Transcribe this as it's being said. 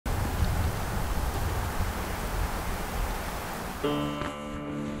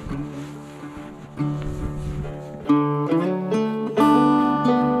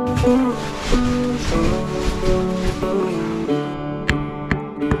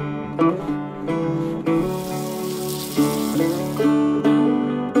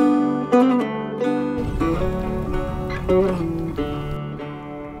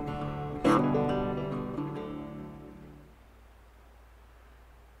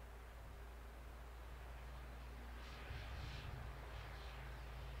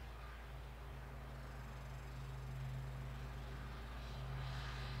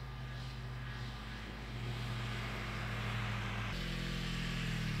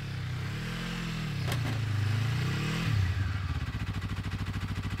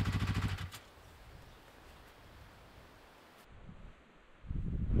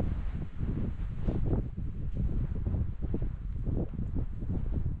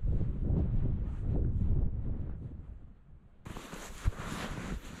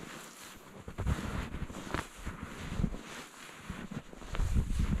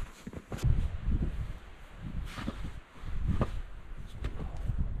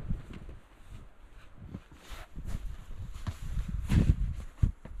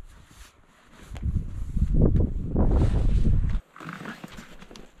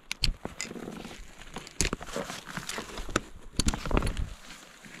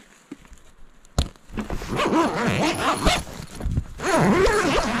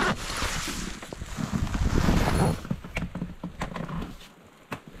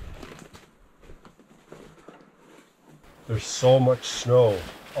There's so much snow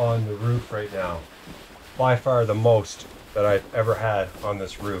on the roof right now. By far the most that I've ever had on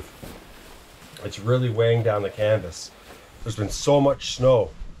this roof. It's really weighing down the canvas. There's been so much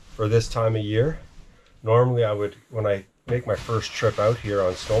snow for this time of year. Normally I would, when I make my first trip out here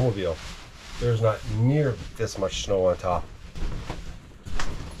on Snowmobile, there's not near this much snow on top.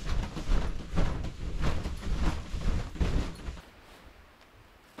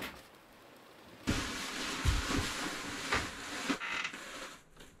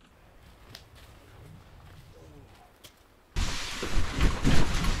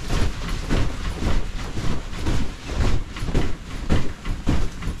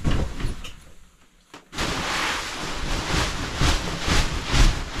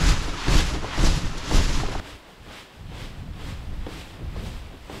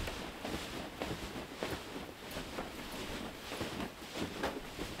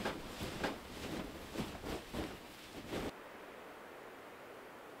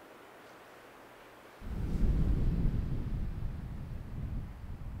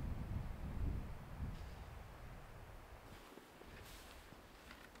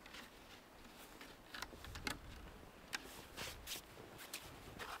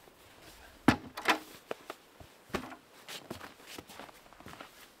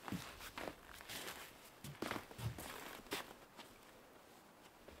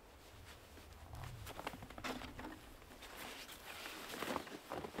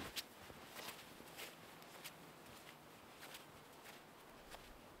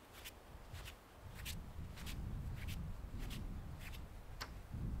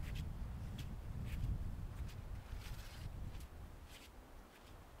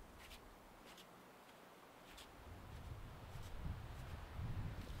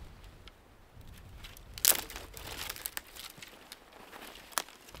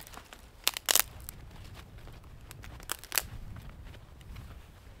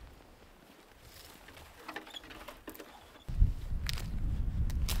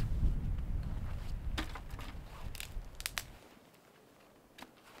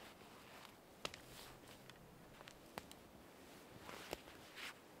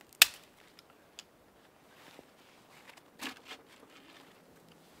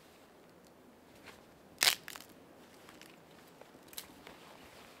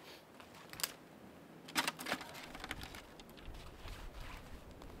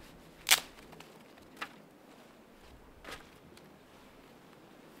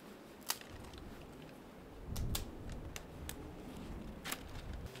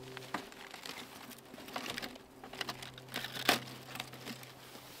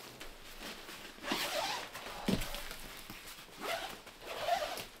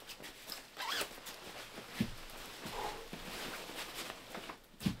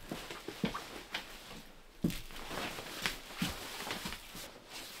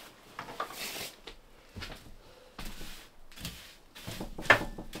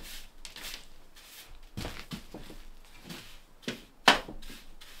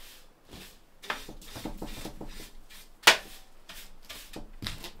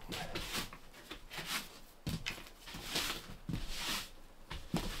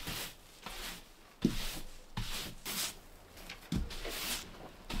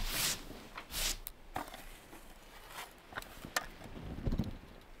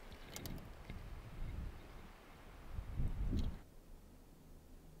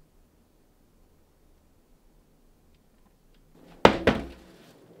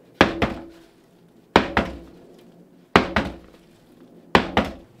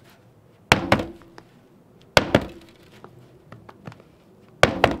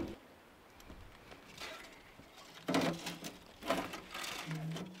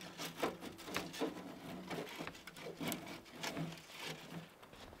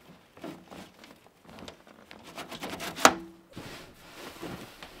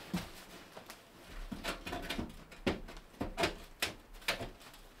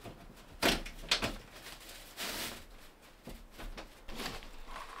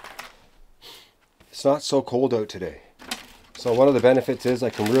 it's not so cold out today. So one of the benefits is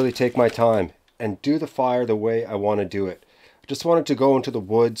I can really take my time and do the fire the way I want to do it. I just wanted to go into the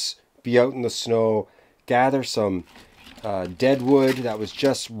woods, be out in the snow, gather some dead wood that was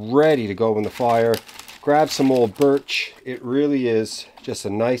just ready to go in the fire, grab some old birch. It really is just a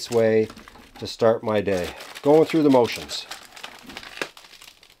nice way to start my day. Going through the motions.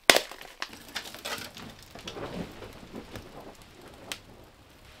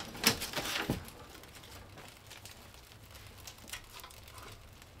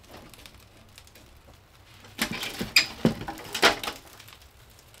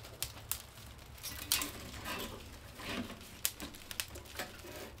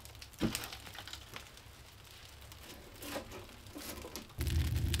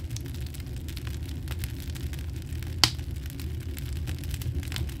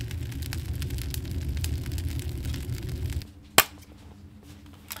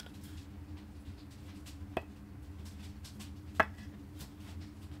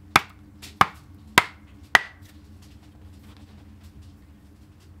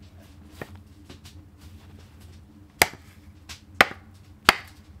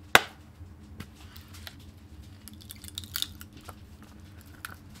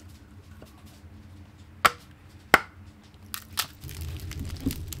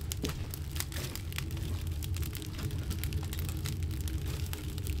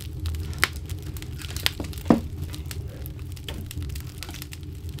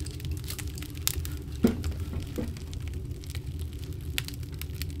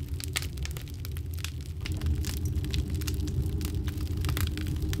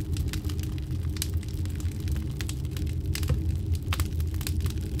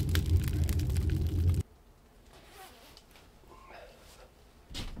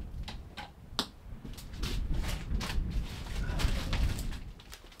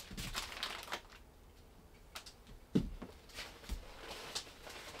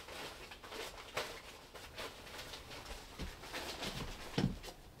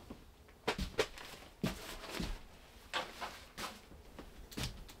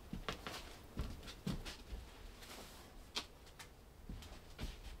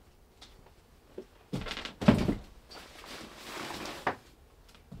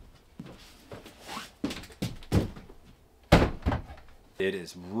 It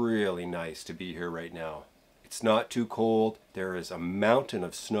is really nice to be here right now. It's not too cold. There is a mountain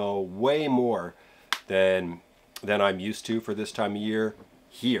of snow, way more than I'm used to for this time of year.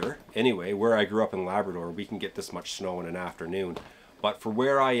 Here, anyway, where I grew up in Labrador, we can get this much snow in an afternoon. But for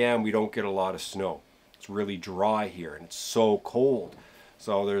where I am, we don't get a lot of snow. It's really dry here and it's so cold.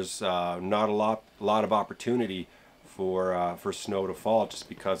 So there's not a lot of opportunity for snow to fall just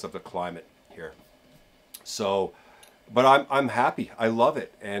because of the climate here. So, but I'm happy. I love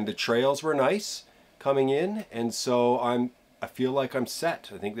it, and the trails were nice coming in, and so I feel like I'm set.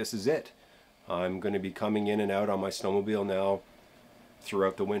 I think this is it. I'm going to be coming in and out on my snowmobile now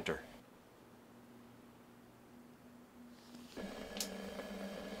throughout the winter.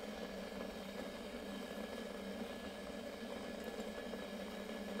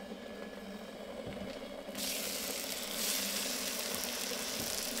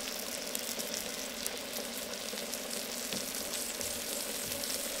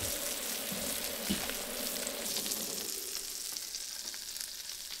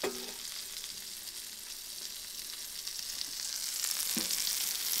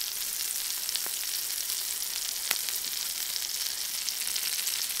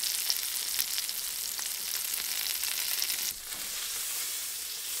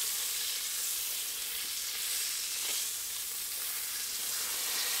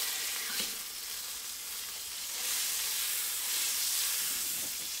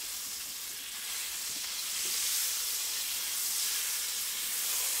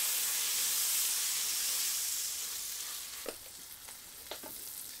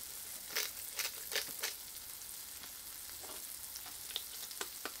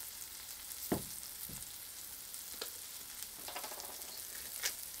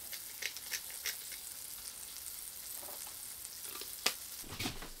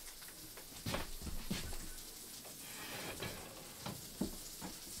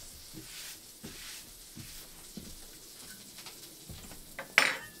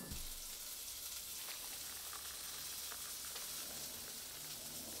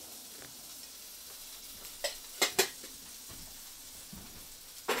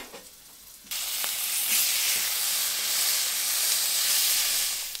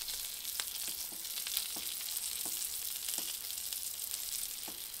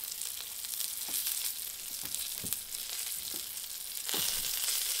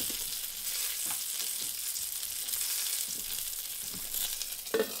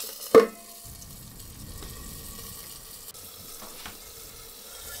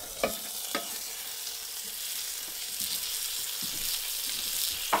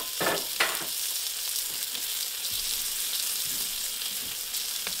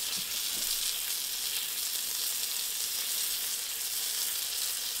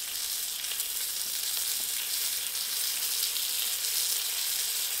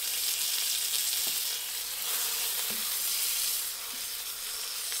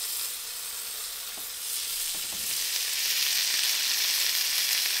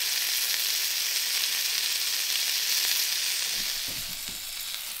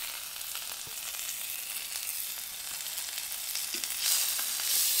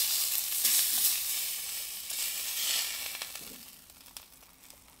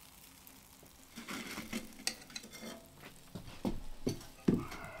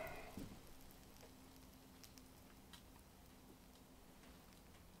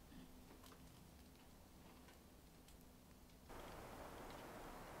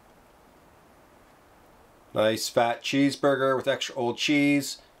 Nice fat cheeseburger with extra old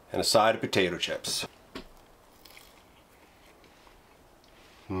cheese and a side of potato chips.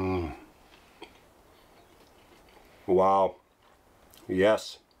 Wow.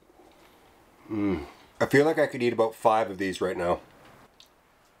 Yes. I feel like I could eat about 5 of these right now.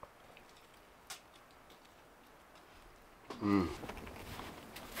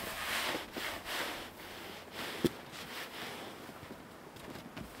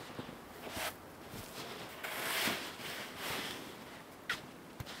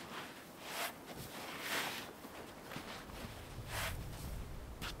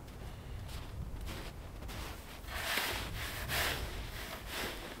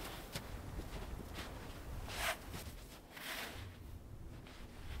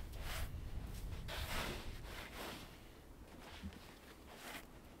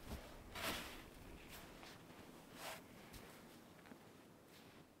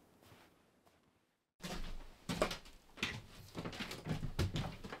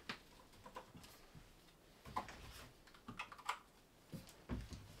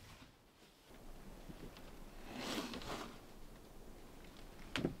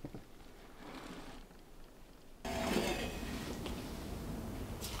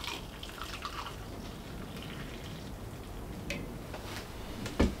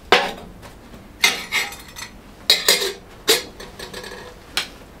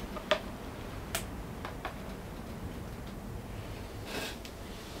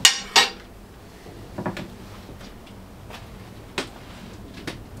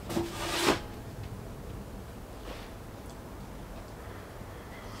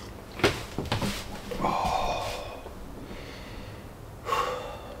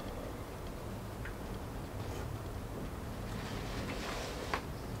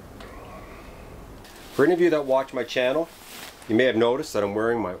 For any of you that watch my channel, you may have noticed that I'm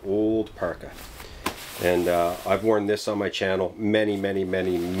wearing my old parka. And I've worn this on my channel many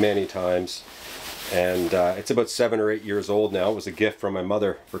times. And it's about 7 or 8 years old now. It was a gift from my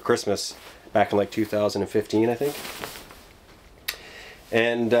mother for Christmas back in like 2015, I think.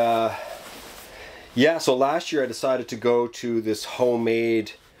 And yeah, so last year I decided to go to this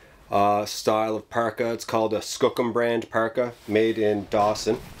homemade style of parka. It's called a Skookum brand parka, made in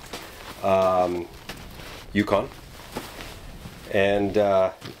Dawson, Yukon. And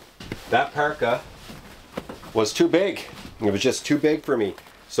that parka was too big. It was just too big for me.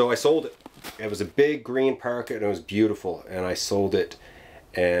 So I sold it. It was a big green parka and it was beautiful. And I sold it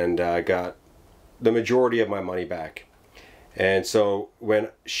and I got the majority of my money back. And so when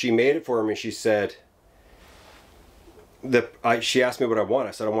she made it for me, she said, she asked me what I want.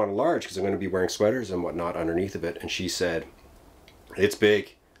 I said, I want a large because I'm going to be wearing sweaters and whatnot underneath of it. And she said, it's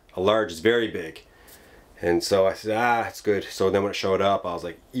big. A large is very big. And so I said, it's good. So then when it showed up, I was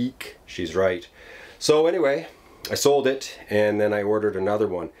like, eek, she's right. So anyway, I sold it and then I ordered another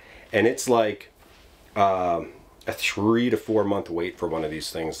one. And it's like a 3 to 4 month wait for one of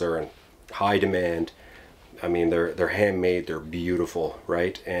these things. They're in high demand. I mean, they're handmade, they're beautiful,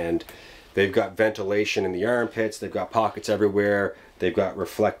 right? And they've got ventilation in the armpits, they've got pockets everywhere, they've got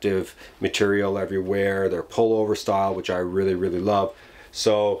reflective material everywhere, they're pullover style, which I really love.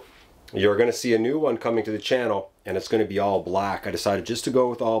 So you're going to see a new one coming to the channel and it's going to be all black. I decided just to go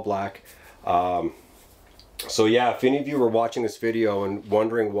with all black. So yeah, if any of you were watching this video and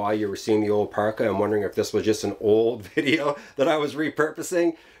wondering why you were seeing the old parka and wondering if this was just an old video that I was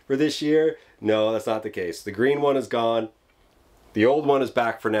repurposing for this year, no, that's not the case. The green one is gone, the old one is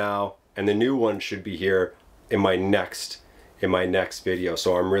back for now, and the new one should be here in my next video.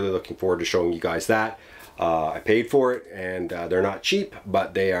 So I'm really looking forward to showing you guys that. I paid for it and they're not cheap,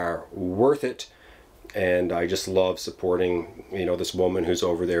 but they are worth it. And I just love supporting, you know, this woman who's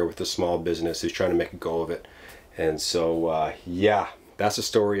over there with a small business who's trying to make a go of it. And so yeah, that's the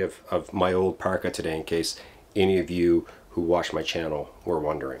story of my old parka today, in case any of you who watch my channel were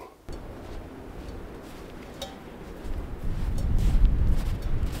wondering.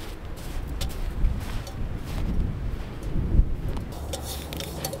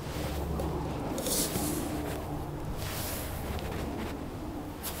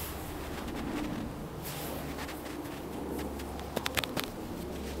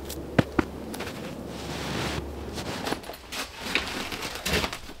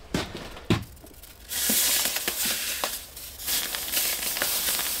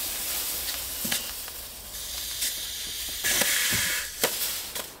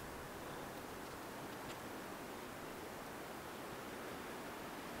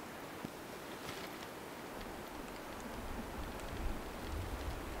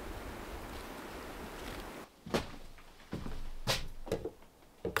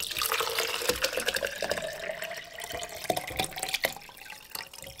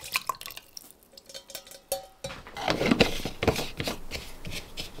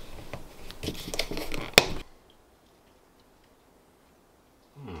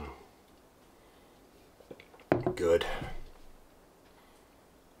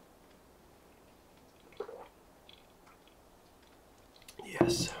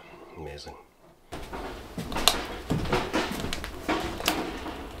 this. Amazing.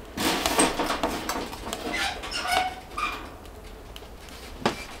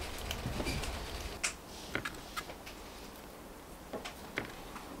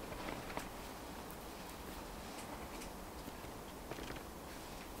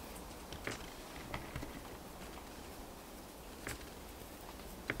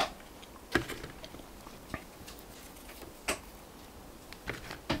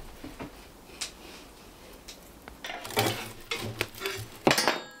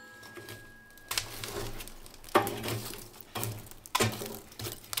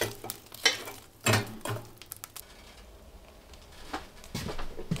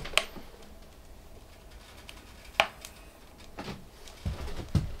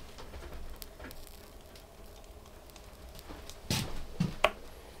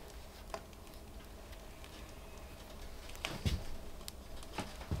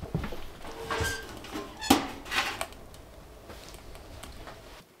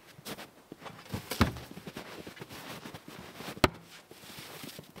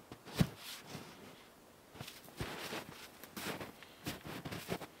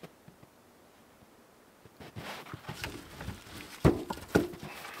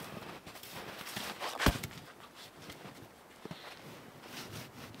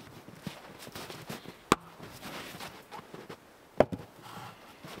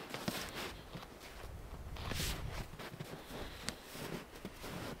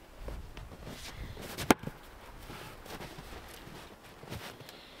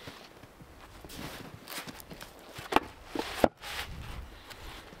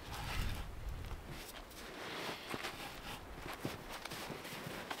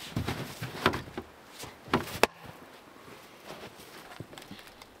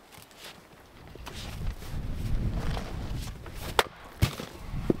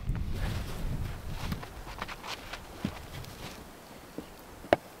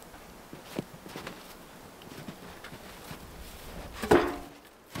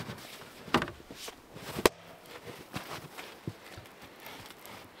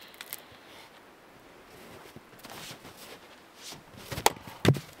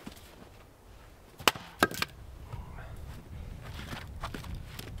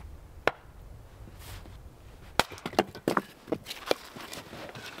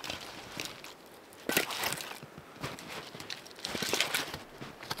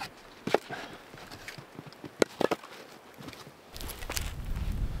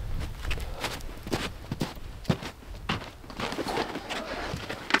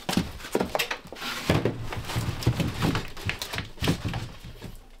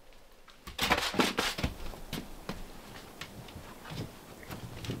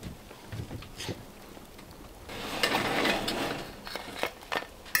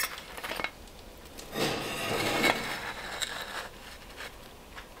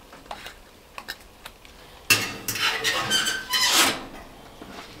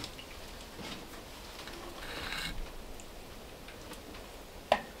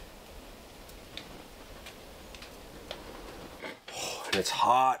 And it's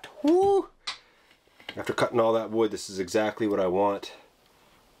hot. Woo! After cutting all that wood, this is exactly what I want.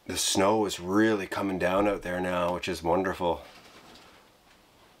 The snow is really coming down out there now, which is wonderful.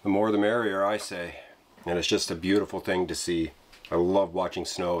 The more the merrier, I say. And it's just a beautiful thing to see. I love watching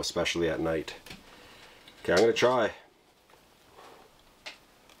snow, especially at night. Okay, I'm gonna try.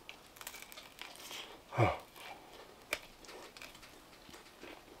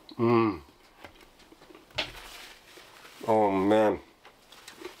 Oh man.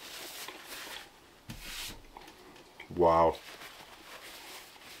 Wow.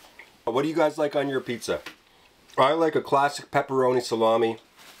 What do you guys like on your pizza? I like a classic pepperoni salami,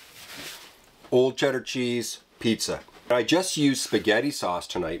 old cheddar cheese pizza. I just used spaghetti sauce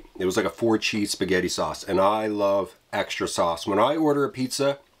tonight. It was like a 4-cheese spaghetti sauce, and I love extra sauce. When I order a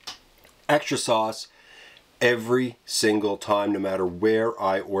pizza, extra sauce every single time, no matter where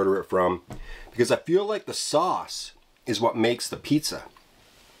I order it from, because I feel like the sauce is what makes the pizza.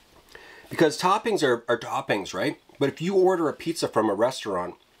 Because toppings are toppings, right? But if you order a pizza from a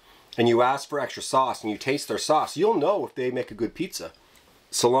restaurant and you ask for extra sauce and you taste their sauce, you'll know if they make a good pizza.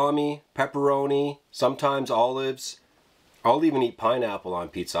 Salami, pepperoni, sometimes olives. I'll even eat pineapple on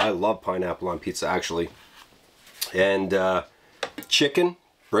pizza. I love pineapple on pizza, actually. And chicken,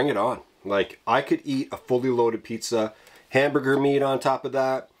 bring it on. Like, I could eat a fully loaded pizza, hamburger meat on top of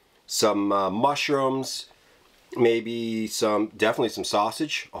that, some mushrooms, maybe definitely some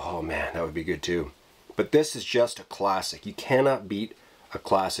sausage. Oh man, that would be good too. But this is just a classic. You cannot beat a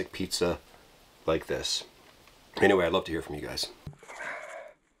classic pizza like this. Anyway, I'd love to hear from you guys.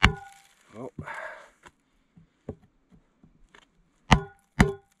 Oh.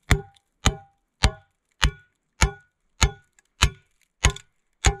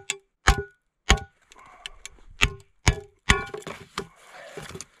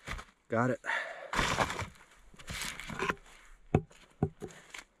 Got it.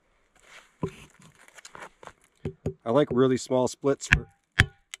 I like really small splits for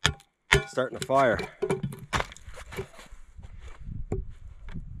starting a fire.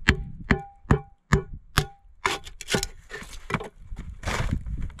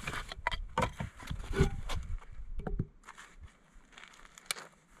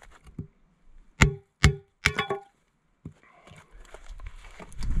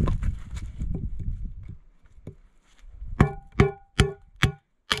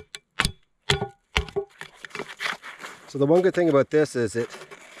 So the one good thing about this is it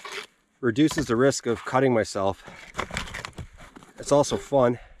reduces the risk of cutting myself. It's also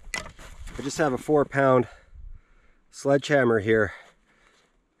fun. I just have a 4-pound sledgehammer here,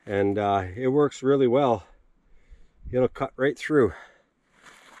 and it works really well. It'll cut right through,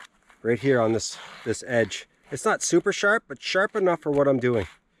 right here on this edge. It's not super sharp, but sharp enough for what I'm doing.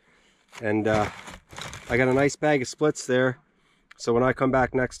 And I got a nice bag of splits there, so when I come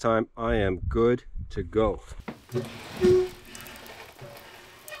back next time, I am good to go.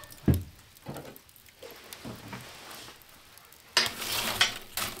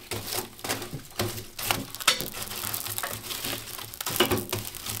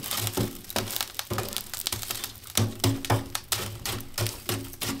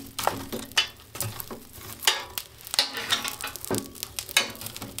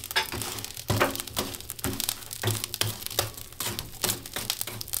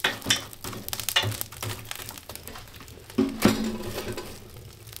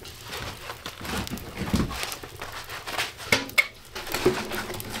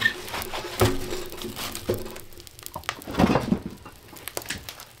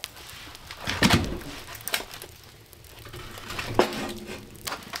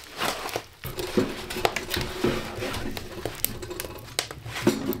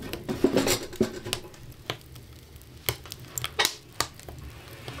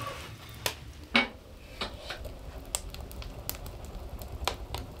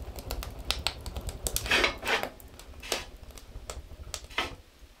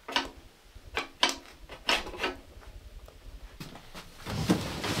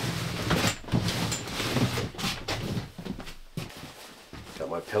 Got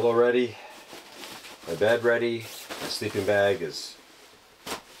my pillow ready, my bed ready, my sleeping bag is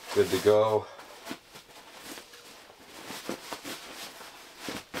good to go.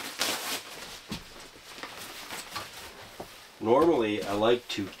 Normally I like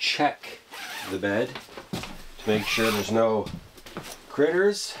to check the bed to make sure there's no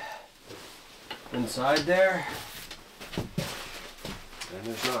critters inside there, and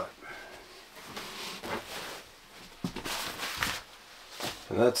there's not.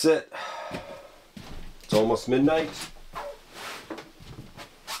 And that's it. It's almost midnight.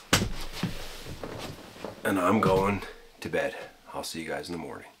 And I'm going to bed. I'll see you guys in the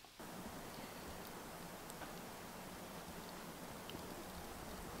morning.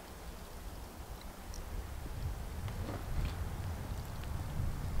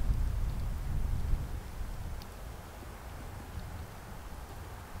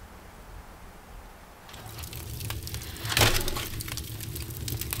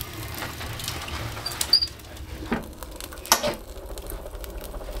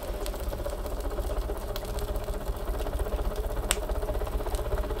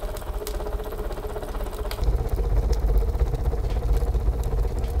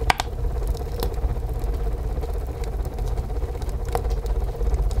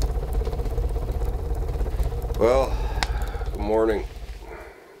 Well, good morning.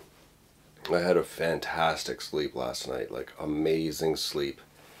 I had a fantastic sleep last night, like amazing sleep.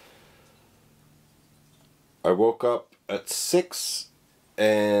 I woke up at 6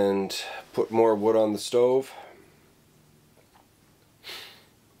 and put more wood on the stove.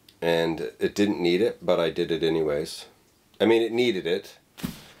 And it didn't need it, but I did it anyways. I mean, it needed it.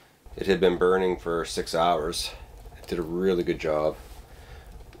 It had been burning for 6 hours. It did a really good job.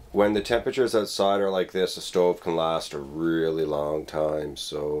 When the temperatures outside are like this, a stove can last a really long time.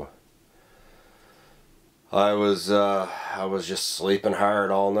 So I was just sleeping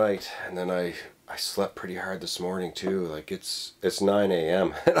hard all night, and then I slept pretty hard this morning too. Like it's 9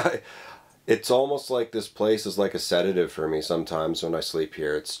 a.m. and it's almost like this place is like a sedative for me sometimes when I sleep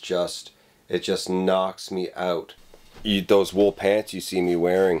here. It just knocks me out. Those wool pants you see me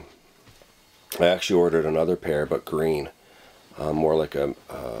wearing, I actually ordered another pair, but green. more like an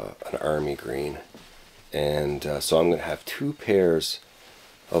army green. And so I'm going to have 2 pairs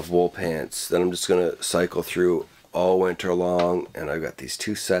of wool pants that I'm just going to cycle through all winter long. And I've got these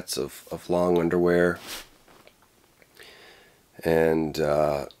 2 sets of long underwear. And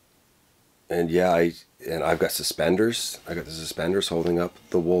yeah, I've got suspenders. I got the suspenders holding up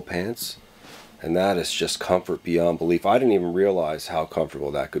the wool pants. And that is just comfort beyond belief. I didn't even realize how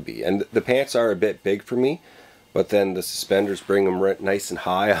comfortable that could be. And the pants are a bit big for me, but then the suspenders bring them nice and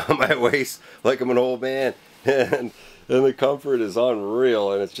high on my waist like I'm an old man. And the comfort is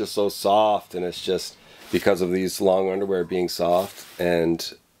unreal, and it's just so soft, and it's just because of these long underwear being soft.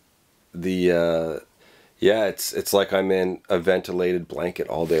 And the yeah, it's like I'm in a ventilated blanket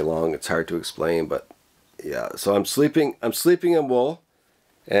all day long. It's hard to explain, but yeah. So I'm sleeping in wool,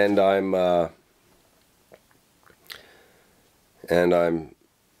 and I'm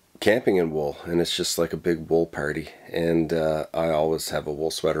camping in wool, and it's just like a big wool party. And I always have a wool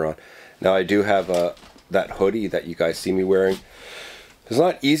sweater on. Now I do have that hoodie that you guys see me wearing. It's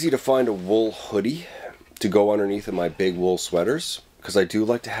not easy to find a wool hoodie to go underneath of my big wool sweaters, because I do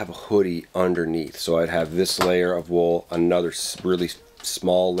like to have a hoodie underneath. So I'd have this layer of wool, another really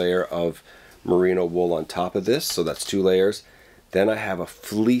small layer of merino wool on top of this, so that's 2 layers. Then I have a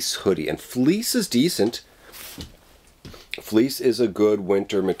fleece hoodie, and fleece is decent. Fleece is a good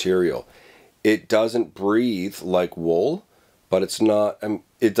winter material. It doesn't breathe like wool, but it's not,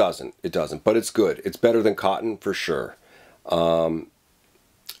 it doesn't, but it's good. It's better than cotton for sure.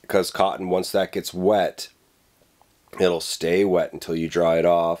 Because cotton, once that gets wet, it'll stay wet until you dry it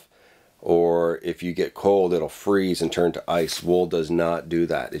off. Or if you get cold, it'll freeze and turn to ice. Wool does not do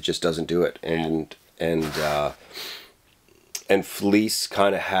that. It just doesn't do it. And fleece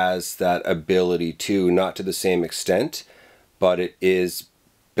kind of has that ability too, not to the same extent, but it is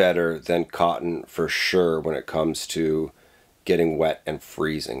better than cotton for sure when it comes to getting wet and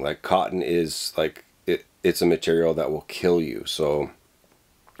freezing. Like cotton is like, it's a material that will kill you. So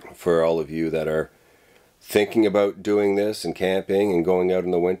for all of you that are thinking about doing this and camping and going out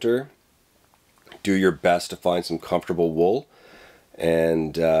in the winter, do your best to find some comfortable wool,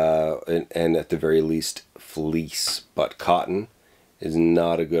 and at the very least fleece. But cotton is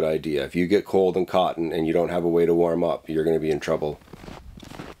not a good idea. If you get cold in cotton and you don't have a way to warm up, you're going to be in trouble.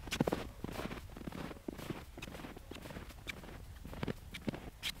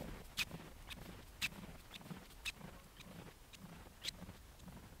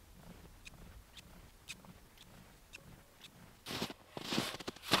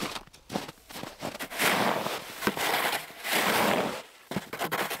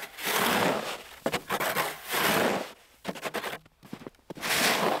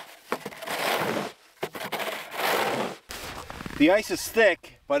 The ice is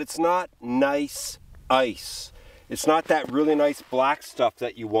thick, but it's not nice ice. It's not that really nice black stuff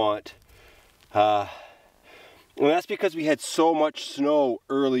that you want. And that's because we had so much snow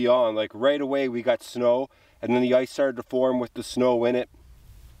early on. Like right away we got snow, and then the ice started to form with the snow in it.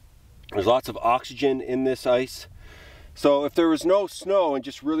 There's lots of oxygen in this ice. So if there was no snow and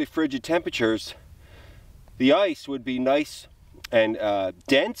just really frigid temperatures, the ice would be nice and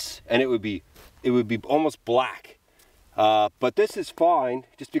dense, and it would be almost black. But this is fine,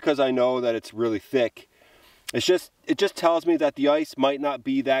 just because I know that it's really thick. It just tells me that the ice might not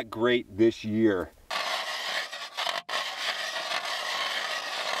be that great this year.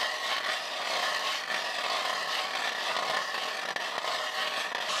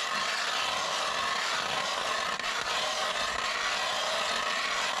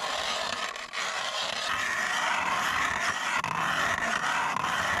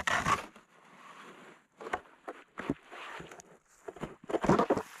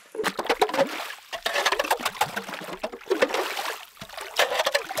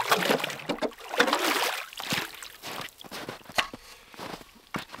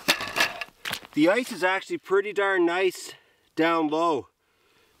 The ice is actually pretty darn nice down low.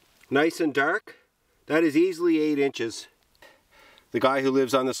 Nice and dark. That is easily 8 inches. The guy who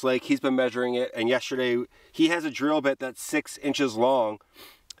lives on this lake, he's been measuring it, and yesterday he has a drill bit that's 6 inches long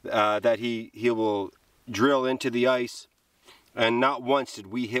that he will drill into the ice, and not once did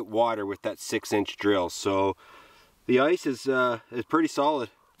we hit water with that 6-inch drill. So the ice is pretty solid.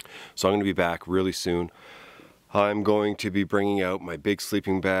 So I'm going to be back really soon. I'm going to be bringing out my big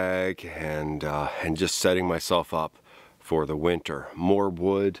sleeping bag and just setting myself up for the winter. More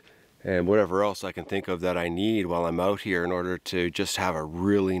wood and whatever else I can think of that I need while I'm out here in order to just have a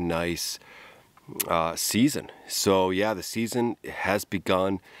really nice season. So yeah, the season has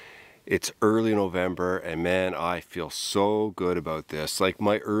begun. It's early November, and man, I feel so good about this. Like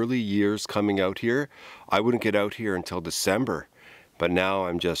my early years coming out here, I wouldn't get out here until December, but now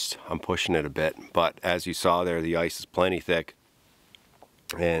I'm pushing it a bit. But as you saw there, the ice is plenty thick,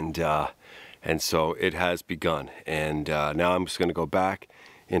 and so it has begun. And now I'm just going to go back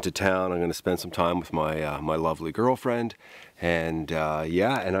into town. I'm going to spend some time with my my lovely girlfriend, and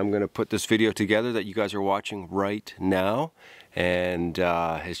yeah, and I'm going to put this video together that you guys are watching right now. And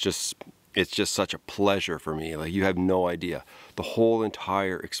it's just such a pleasure for me. Like, you have no idea. The whole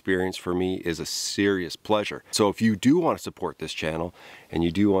entire experience for me is a serious pleasure. So if you do want to support this channel, and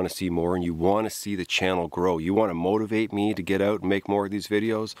you do want to see more, and you want to see the channel grow, you want to motivate me to get out and make more of these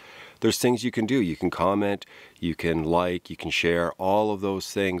videos, there's things you can do. You can comment, you can like, you can share, all of those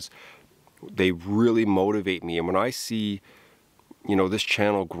things. They really motivate me. And when I see, you know, this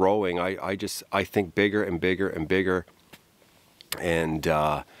channel growing, I think bigger and bigger and bigger. And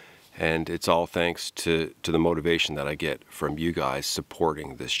it's all thanks to the motivation that I get from you guys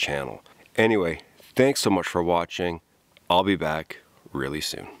supporting this channel. Anyway, thanks so much for watching. I'll be back really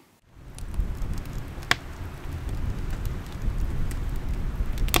soon.